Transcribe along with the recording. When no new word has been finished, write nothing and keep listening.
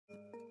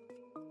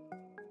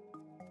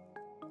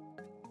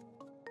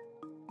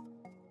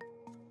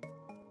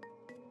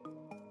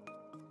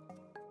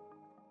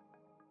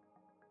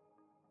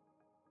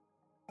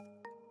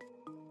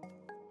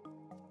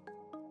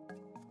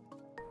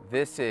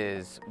This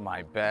is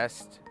my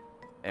best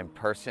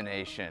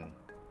impersonation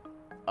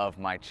of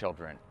my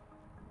children.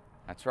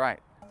 That's right.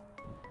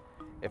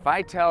 If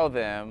I tell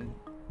them,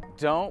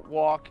 don't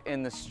walk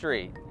in the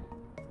street,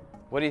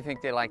 what do you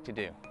think they like to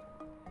do?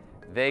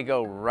 They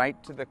go right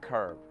to the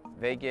curb.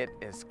 They get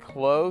as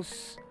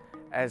close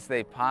as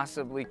they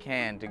possibly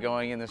can to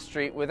going in the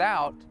street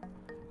without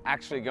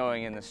actually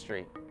going in the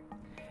street.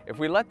 If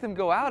we let them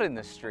go out in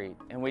the street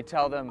and we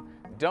tell them,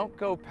 don't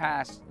go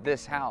past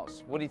this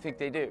house, what do you think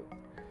they do?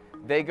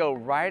 They go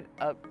right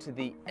up to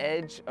the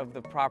edge of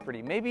the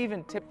property, maybe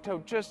even tiptoe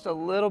just a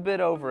little bit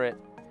over it,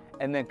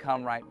 and then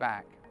come right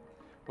back.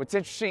 What's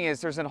interesting is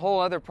there's a whole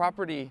other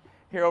property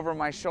here over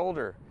my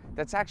shoulder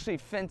that's actually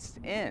fenced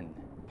in.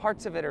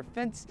 Parts of it are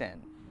fenced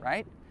in,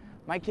 right?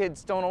 My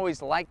kids don't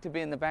always like to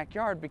be in the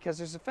backyard because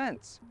there's a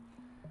fence.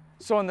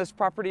 So on this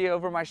property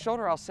over my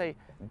shoulder, I'll say,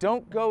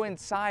 don't go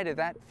inside of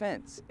that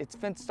fence. It's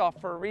fenced off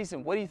for a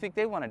reason. What do you think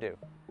they want to do?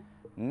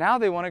 Now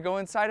they want to go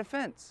inside a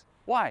fence.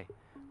 Why?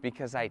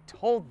 Because I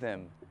told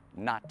them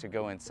not to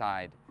go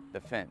inside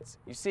the fence.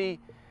 You see,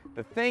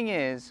 the thing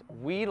is,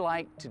 we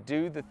like to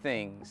do the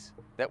things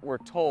that we're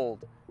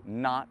told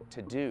not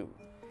to do.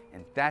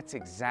 And that's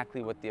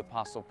exactly what the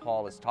Apostle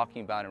Paul is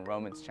talking about in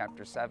Romans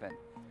chapter 7.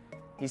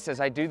 He says,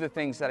 I do the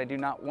things that I do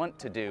not want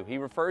to do. He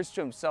refers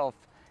to himself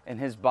and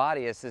his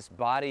body as this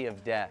body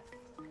of death.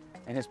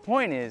 And his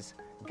point is,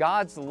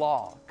 God's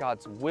law,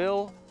 God's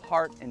will,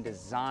 heart, and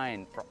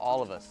design for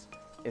all of us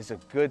is a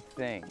good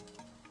thing.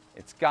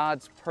 It's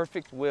God's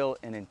perfect will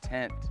and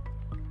intent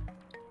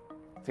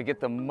to get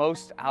the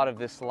most out of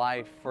this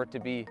life, for it to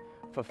be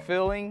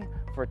fulfilling,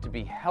 for it to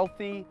be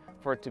healthy,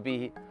 for it to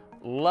be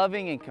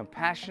loving and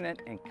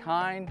compassionate and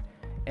kind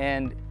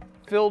and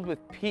filled with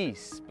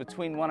peace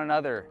between one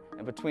another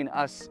and between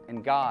us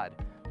and God.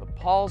 But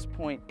Paul's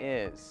point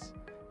is,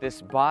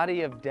 this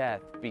body of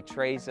death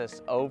betrays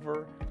us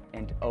over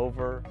and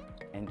over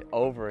and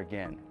over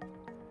again.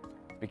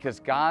 Because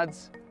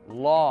God's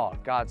law,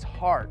 God's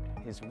heart,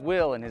 His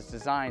will and His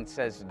design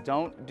says,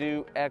 don't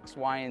do X,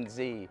 Y, and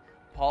Z.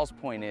 Paul's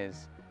point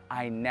is,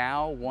 I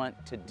now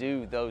want to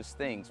do those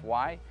things.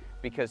 Why?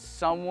 Because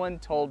someone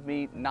told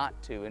me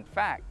not to. In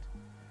fact,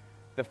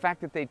 the fact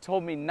that they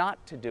told me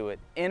not to do it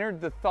entered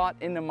the thought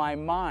into my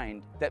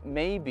mind that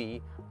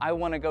maybe I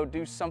want to go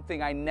do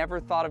something I never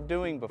thought of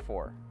doing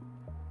before.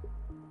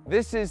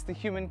 This is the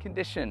human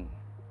condition.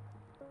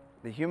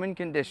 The human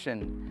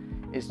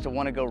condition is to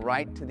want to go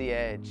right to the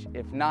edge,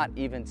 if not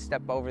even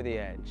step over the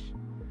edge.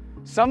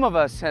 Some of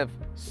us have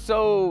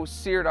so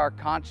seared our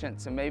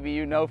conscience, and maybe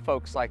you know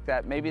folks like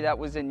that, maybe that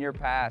was in your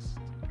past,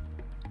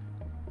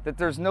 that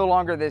there's no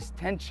longer this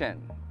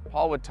tension.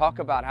 Paul would talk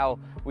about how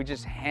we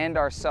just hand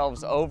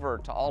ourselves over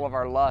to all of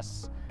our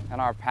lusts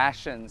and our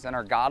passions and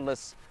our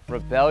godless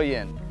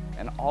rebellion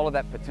and all of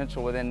that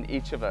potential within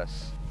each of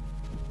us.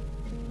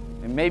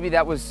 And maybe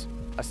that was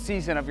a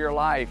season of your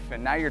life,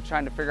 and now you're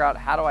trying to figure out,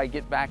 how do I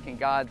get back in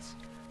God's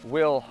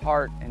will,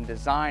 heart, and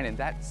design? And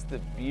that's the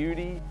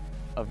beauty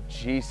of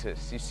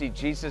Jesus. You see,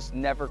 Jesus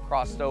never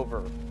crossed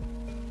over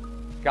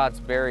God's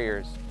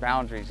barriers,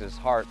 boundaries, His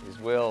heart, His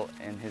will,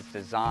 and His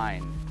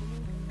design.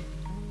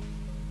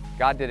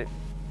 God did it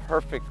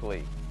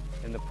perfectly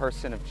in the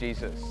person of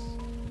Jesus.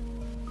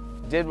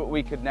 Did what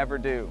we could never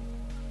do.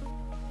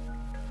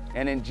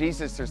 And in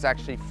Jesus, there's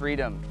actually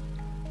freedom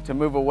to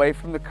move away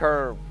from the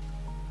curb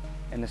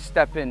and to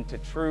step into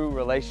true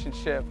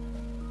relationship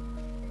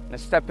and to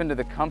step into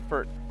the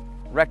comfort,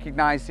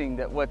 recognizing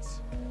that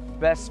what's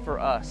best for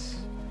us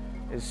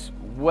is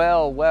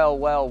well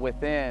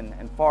within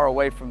and far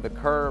away from the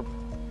curb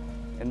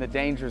and the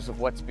dangers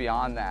of what's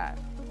beyond that.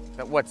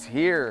 That what's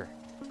here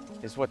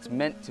is what's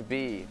meant to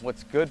be,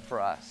 what's good for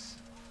us.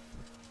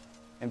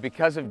 And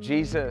because of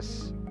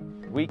Jesus,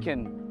 we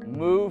can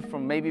move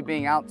from maybe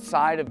being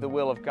outside of the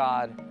will of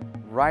God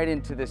right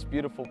into this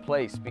beautiful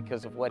place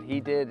because of what He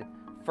did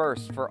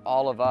first for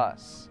all of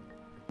us.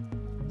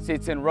 See,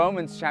 it's in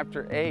Romans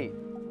chapter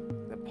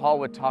 8 that Paul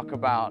would talk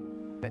about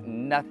that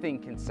nothing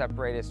can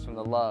separate us from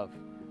the love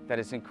that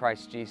is in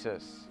Christ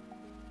Jesus.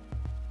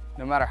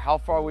 No matter how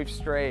far we've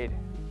strayed,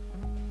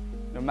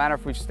 no matter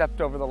if we've stepped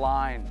over the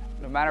line,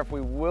 no matter if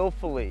we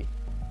willfully,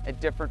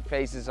 at different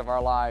phases of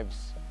our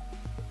lives,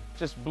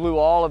 just blew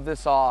all of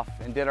this off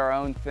and did our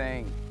own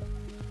thing.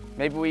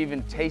 Maybe we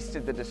even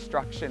tasted the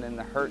destruction and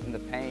the hurt and the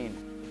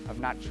pain of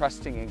not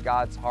trusting in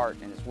God's heart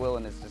and His will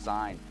and His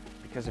design.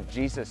 Because of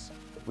Jesus,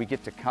 we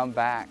get to come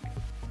back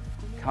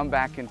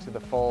into the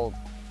fold,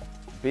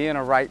 be in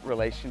a right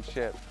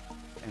relationship,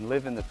 and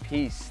live in the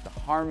peace, the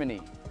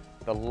harmony,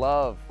 the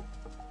love,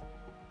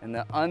 and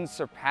the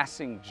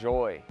unsurpassing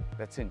joy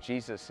that's in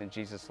Jesus and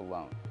Jesus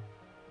alone.